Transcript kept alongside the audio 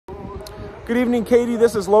Good evening, Katie.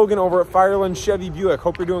 This is Logan over at Fireland Chevy Buick.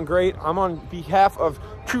 Hope you're doing great. I'm on behalf of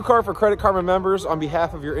TrueCar for Credit Karma members on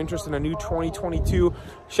behalf of your interest in a new 2022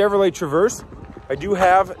 Chevrolet Traverse. I do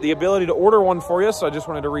have the ability to order one for you, so I just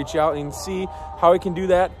wanted to reach out and see how I can do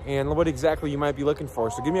that and what exactly you might be looking for.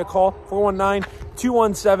 So give me a call,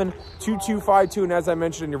 419-217-2252. And as I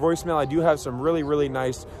mentioned in your voicemail, I do have some really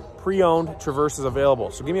nice pre-owned Traverses available.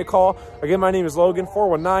 So give me a call. Again, my name is Logan,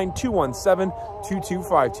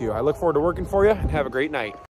 419-217-2252. I look forward to working for you and have a great night.